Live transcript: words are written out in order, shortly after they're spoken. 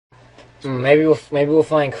Maybe we'll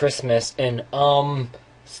find Christmas in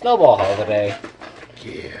Snowball Holiday.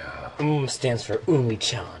 Yeah. Stands for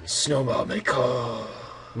Umi-chan. Snowball Maker.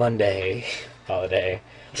 Monday holiday.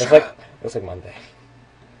 Looks like Monday.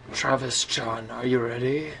 Travis-chan, are you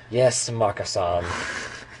ready? Yes, Maka-san.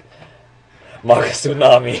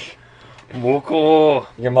 Maka-tsunami. Moko.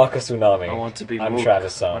 You're Maka-tsunami. I want to be I'm Mook.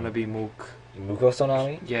 Travis-san. I want to be Mook.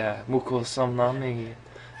 Muko-tsunami? Yeah, Muko-tsunami.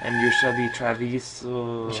 And you shall be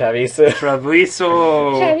Traviso. Chavisu.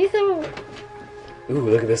 Traviso. Ooh,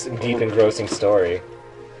 look at this deep engrossing story.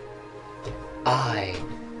 I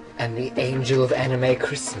am the angel of anime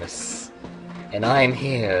Christmas, and I am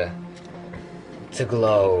here to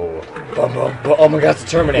glow. Oh my god, it's the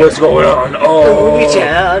Terminator. What's going on? Oh!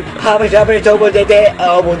 Umi-chan, Haba-jaba-toba-de-de,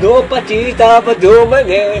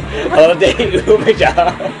 Amo-no-pa-ti-ta-ba-do-ma-ne, Holiday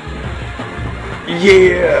Umi-chan.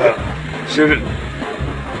 Yeah!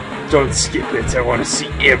 Don't skip it. I want to see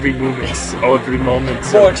every moment. Every moment.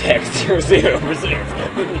 Vortex 00 presents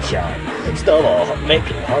Umi-chan. Snowball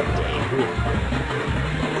making holiday.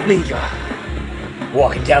 Omega.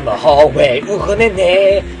 Walking down the hallway, looking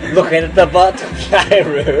at the butterfly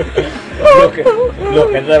room.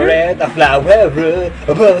 Look at the red flower room.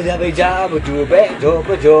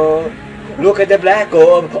 Look at the black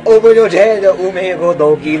orb over your head. Umego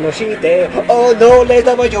dogi no shite. Oh no,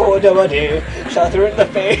 later my Jordan. Shot her in the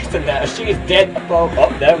face and now she's dead. Oh,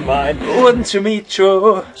 never mind. Want to meet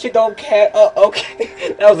you. She don't care. Oh,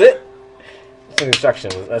 okay. That was it. That's the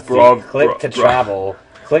instructions. Let's see. Click to travel.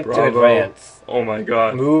 Click to advance. Oh my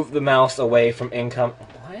god. Move the mouse away from income.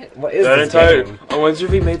 What is that this entire game? I wonder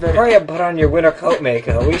if he made that. Hurry up, put on your winter coat,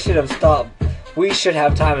 Mako. We should have stopped. We should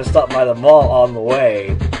have time to stop by the mall on the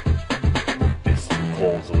way. It's too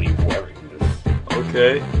cold to leave wearing this.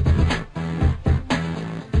 Okay.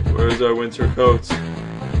 Where's our winter coats?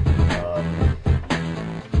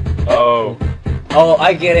 Oh. Oh,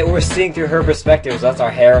 I get it. We're seeing through her perspective. So that's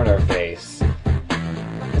our hair in her face.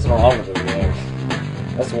 What's wrong with this game?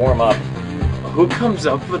 Let's warm up. Who comes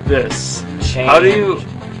up with this? Change. How do you...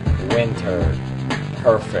 Winter.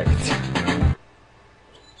 Perfect.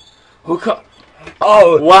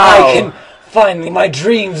 Oh, wow. I can... Finally, my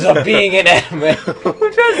dreams of being an anime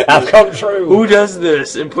have come true. Who does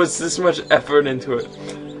this and puts this much effort into it?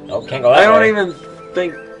 Oh, can't go that way. I don't even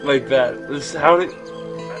think like that. This how did...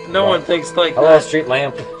 No one thinks like Hello, that. street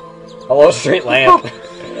lamp. Hello, street lamp.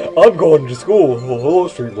 I'm going to school. Hello,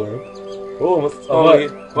 street lamp. What?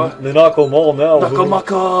 The Nako Mall now.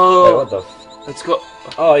 Nakamako! Wait, what the? Let's go.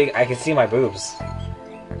 Oh, I can see my boobs.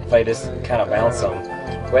 If I just kind of bounce them.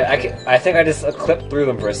 Wait, I think I just clipped through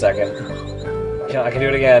them for a second. I can do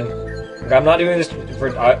it again. I'm not doing this for.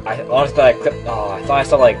 I honestly I clipped. Oh, I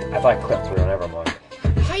thought I clipped through. Never mind.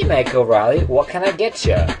 Hi, Mako Riley. What can I get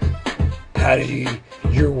you? Patty,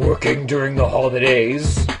 you're working during the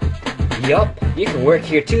holidays. Yup, you can work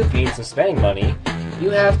here too if you need some spending money. You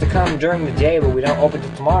have to come during the day, but we don't open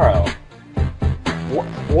till tomorrow.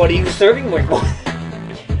 What are you serving me for?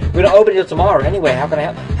 We don't open till tomorrow anyway. How can I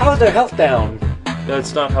help? How is their health down?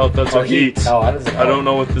 That's not health. That's our heat. Oh, that doesn't I don't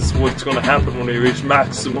know what's going to happen when we reach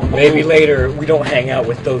maximum. Maybe later we don't hang out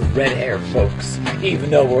with those red hair folks, even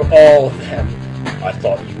though we're all of them. I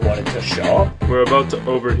thought you wanted to shop. We're about to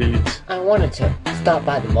overheat. I wanted to stop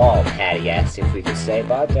by the mall. Patty asked if we could stay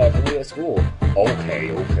by when we at school. Okay.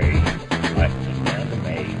 I can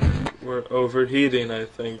anime. We're overheating, I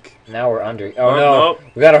think. Now we're under. Oh no!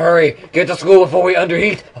 We gotta hurry. Get to school before we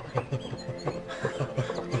underheat.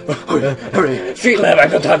 Hurry! Street lamp. I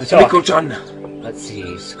have no time to talk. Miko-chan. Let's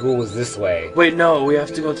see. School is this way. Wait, no. We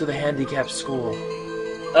have to go to the handicapped school.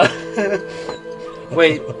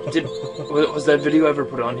 Wait, was that video ever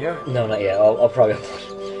put on here? No, not yet. I'll probably.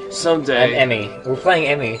 Someday. And Emmy. We're playing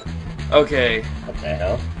Emmy. Okay. What the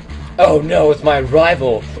hell? Oh no, it's my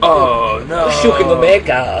rival. Oh no.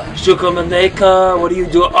 Shukamameka. Shukamameka, what are you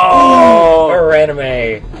doing? Oh! Her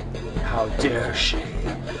anime. How dare she?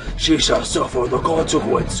 She shall suffer the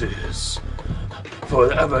consequences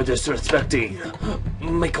for ever disrespecting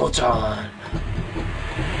Miko-chan.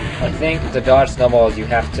 I think to dodge snowballs you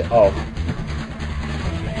have to. Oh.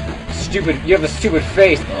 Stupid. You have a stupid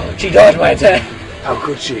face. She dodged my attack. How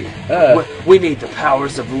could she? We need the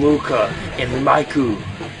powers of Luca and Maiku.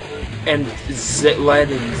 And Len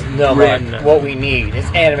and Rin. Mark, what we need is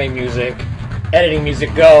anime music. Editing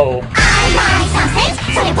music, go!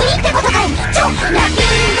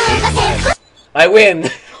 I win!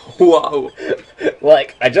 Wow.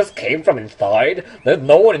 Like, I just came from inside. There's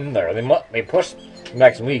no one in there. They pushed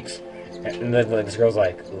next weeks. And then this girl's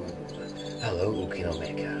like, hello,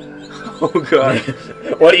 Ukinomeka. Oh god.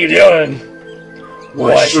 What are you doing?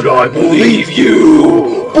 Why should I believe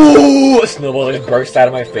you? Boo! Snowballs just burst out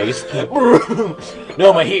of my face.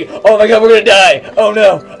 No, my heat. Oh my god, we're gonna die. Oh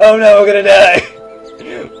no. Oh no, we're gonna die.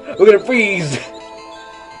 We're gonna freeze.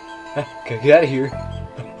 Gotta get out of here.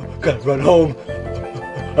 Gotta run home.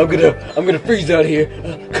 I'm gonna freeze out here.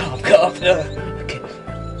 Cough, cough. Okay.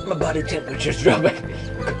 My body temperature's dropping.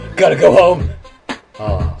 Gotta go home.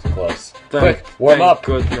 Oh, close. Quick, warm up.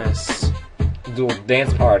 Goodness. Do a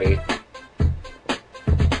dance party.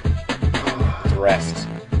 Rest.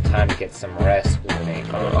 Time to get some rest.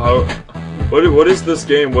 What is this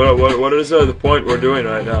game? What is the point we're doing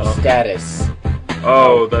right now? Status.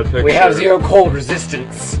 Oh, that picture. We have 0 cold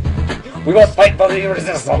resistance. We must fight for the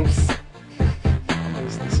resistance.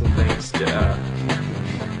 Is this a thing? Yeah.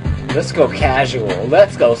 Let's go casual.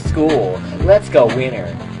 Let's go school. Let's go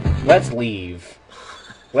winter. Let's leave.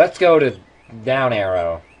 Let's go to down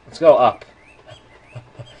arrow. Let's go up.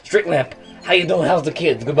 Street lamp. How you doing? How's the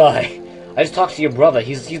kids? Goodbye. I just talked to your brother.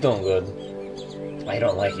 He's doing good. I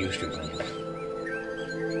don't like you, Street lamp.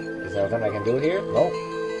 Is there nothing I can do here? Nope.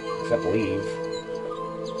 Except leave.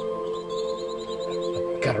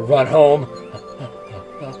 Gotta run home.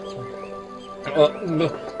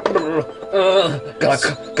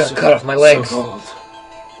 Gotta cut off my legs. So cold.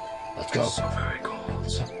 Let's go. So very cold.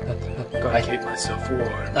 Gotta keep myself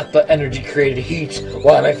warm. I thought energy created heat.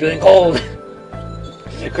 Why am I feeling cold?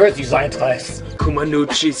 Curse you, science class.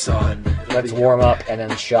 Kumanuchi-san. Let's warm up and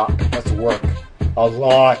then shop. Let's work a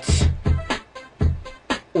lot.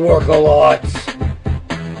 Work a lot.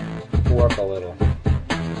 Work a little.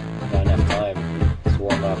 Not enough time. Let's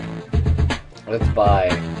warm up. Let's buy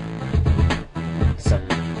some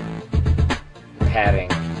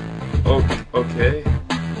padding. Oh, okay.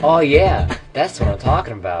 Oh yeah, that's what I'm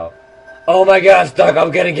talking about. Oh my gosh, Doc,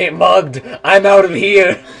 I'm gonna get mugged. I'm out of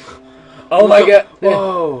here. Oh my god.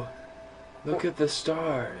 Whoa. Look at the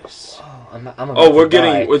stars. Oh, I'm about we're to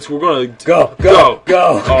getting. die. We're gonna Go. Oh,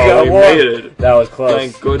 Go. we Warm. made it. That was close.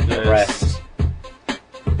 Thank goodness. Rest.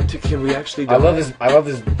 Can we actually die? I love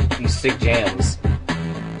these sick jams.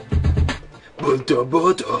 I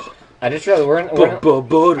just realized we're in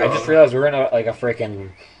a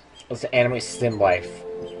freaking anime sim life.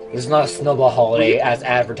 This is not a snowball holiday as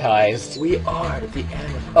advertised. We are the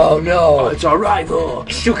anime. Oh no! It's our rival.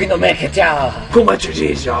 Shuki no Mekata!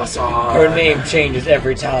 Kumanuchi-san. Her name changes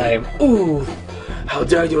every time. Ooh! How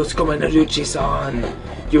dare you, Kumanuchi-san?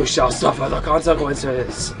 You shall suffer the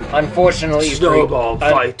consequences. Unfortunately, Snowball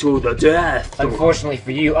fight to the death. Unfortunately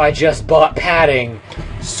for you, I just bought padding.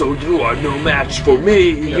 So you are no match for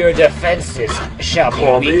me. Your defenses shall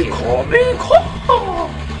be weakened. Call me.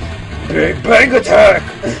 Big Bang Attack!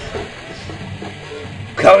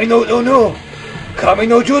 Kami no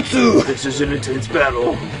Jutsu! This is an intense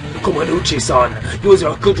battle. Kumanuchi-san, use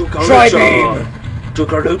your Kujukarucha. Tri-beam!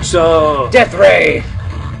 Jukarucha. Death Ray!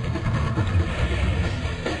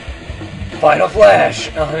 Final Flash!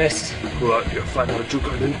 Oh, I missed. What, your final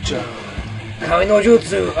Jukarucha. Kami no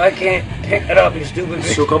Jutsu! I can't pick it up, you stupid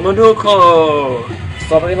bitch! Sukamanuko.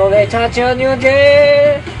 Somebody no de tacha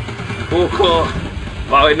nyonde! Oko.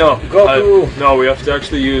 Wait, no. Goku. No, we have to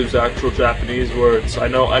actually use actual Japanese words. I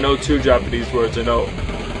know 2 Japanese words. I know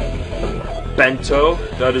bento,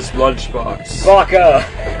 that is lunchbox. Baka!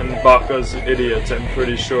 And baka's idiot, I'm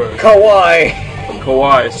pretty sure. Kawaii!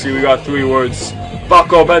 Kawaii. See, we got 3 words.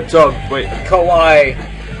 Bako bento. Wait. Kawaii!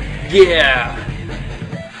 Yeah.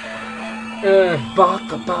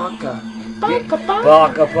 Baka.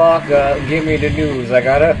 Baka, give me the news. I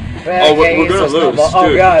gotta. Oh, we're gonna lose.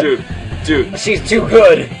 Oh god. Dude. She's too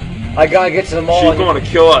good. I gotta get to the mall. She's going to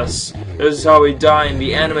kill us. This is how we die in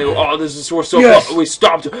the anime. Oh, we're so yes. close. We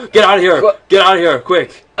stopped. Get out of here. Get out of here,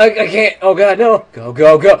 quick. I can't. Oh god, no. Go.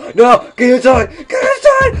 No, get inside.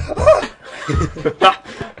 Ah.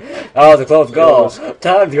 Oh, the close goal.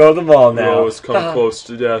 Time to go to the mall now. We always come close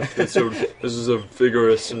to death. This is a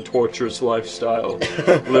vigorous and torturous lifestyle.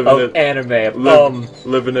 Living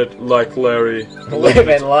it like Larry.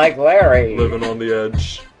 Living like Larry. Living on the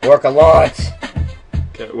edge. Work a lot.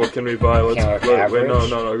 What can we buy? Wait, no.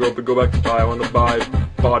 Go back to buy. I want to buy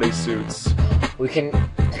bodysuits. We can.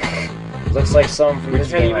 Looks like some from this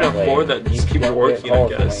game. We can't even afford that. Just keep working, I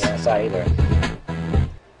guess. Either.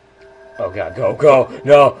 Oh god, go.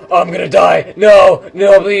 No, I'm gonna die. No,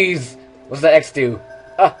 please. What's the X do?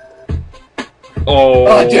 Ah.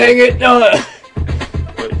 Oh, dang it. No.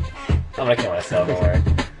 Wait. I'm gonna kill myself, don't worry.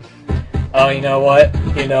 Oh, you know what?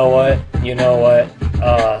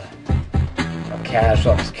 I'm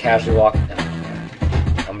just casually walking.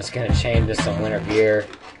 I'm just gonna change to some winter gear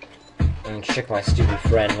and trick my stupid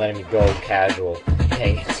friend letting me go casual.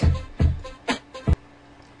 Dang it.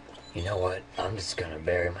 You know what? I'm just gonna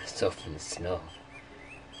bury myself in the snow.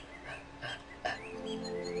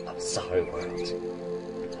 sorry, world.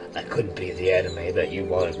 I couldn't be the anime that you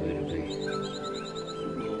wanted me to be.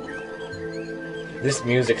 This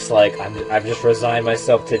music's like, I've just resigned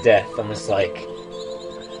myself to death. I'm just like...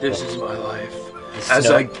 This is my life. As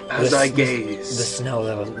I gaze. The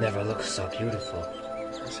snow never looks so beautiful.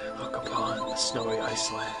 As I look upon the snowy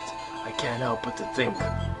Iceland, I can't help but to think,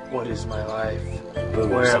 what is my life?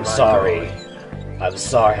 Boobs, I'm sorry. I'm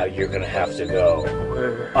sorry how you're gonna have to go.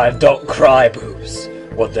 Where? Don't cry, Boobs.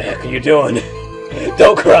 What the heck are you doing?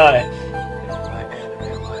 Don't cry! My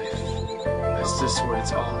anime life. Is this what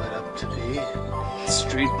it's all led up to be?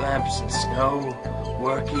 Street lamps and snow,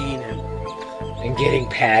 working And getting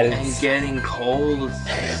padded. and getting cold.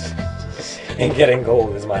 And getting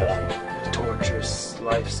gold is my life. A torturous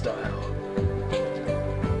lifestyle.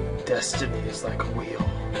 Destiny is like a wheel,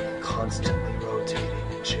 constantly rotating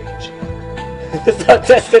and changing. It's not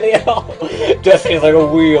destiny at all. Destiny's like a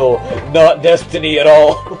wheel, not destiny at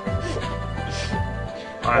all.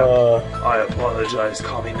 I apologize,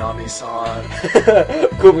 Kaminami-san.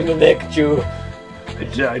 Kumi no Nekachu.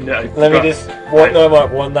 Let me just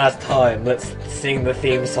one last time. Let's sing the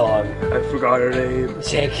theme song. I forgot her name.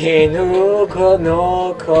 Chekinu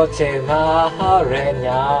kono koche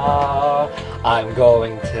maharenya. I'm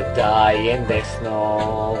going to die in the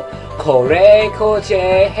snow. Kore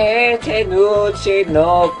koche hete nuchi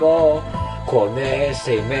no go. Kone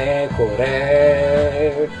seime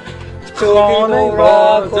kore.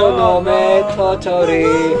 Chonora kono me totori.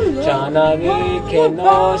 Janani ke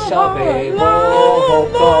no shabe mo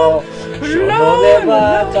hoko. Shono de wa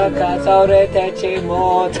takasaurete chimo.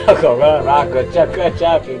 Takora raku chaka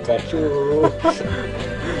Pikachu.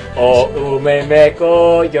 Oh, ume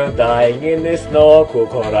meko, you're dying in the snow.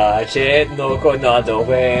 Kukorache no konado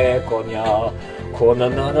we konya. Kono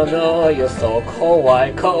no, you're so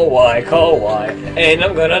kawaii. And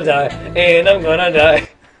I'm gonna die.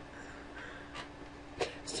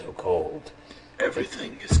 So cold.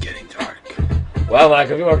 Everything is getting dark. Well, Mike,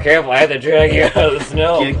 if you were careful, I had to drag you out of the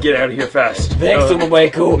snow. Get out of here fast. Thanks,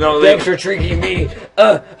 Umawaku. No, Thanks for tricking me.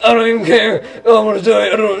 I don't even care. I'm gonna die.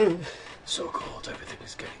 I don't. So cold, everything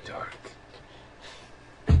is getting dark.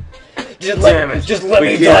 Just Just let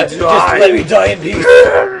me die. Just let me die in peace.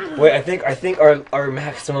 Wait, I think our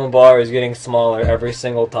maximum bar is getting smaller every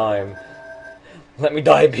single time. Let me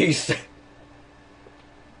die in peace.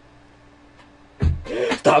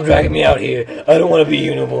 Stop dragging me out here. I don't want to be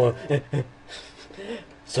you no more.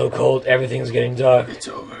 So cold, everything's getting dark. It's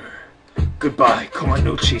over. Goodbye,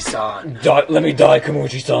 Komanuchi-san. Let me die,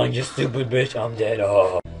 Kamuchi-san, you stupid bitch. I'm dead.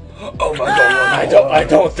 Oh my god. I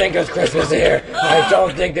don't think it's Christmas here. I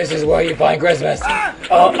don't think this is where you find Christmas.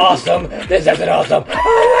 Oh, awesome. This is awesome.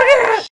 Oh my god.